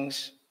the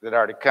things that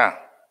are to come.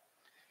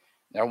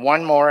 Now,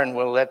 one more, and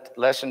we'll let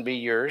the lesson be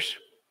yours.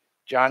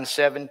 John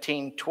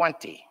 17,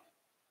 20.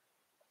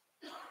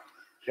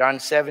 John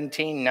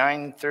 17,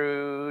 9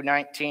 through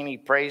 19, he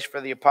prays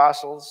for the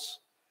apostles.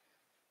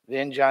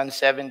 Then John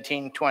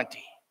 17,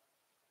 20.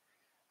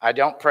 I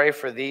don't pray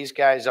for these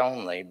guys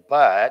only,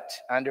 but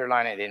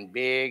underline it in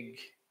big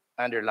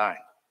underline.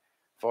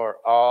 For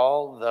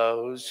all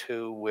those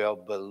who will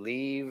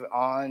believe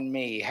on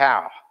me.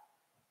 How?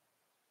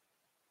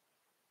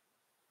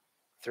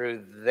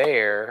 Through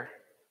their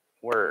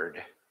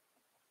word.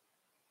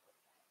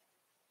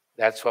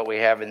 That's what we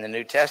have in the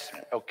New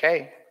Testament.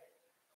 Okay.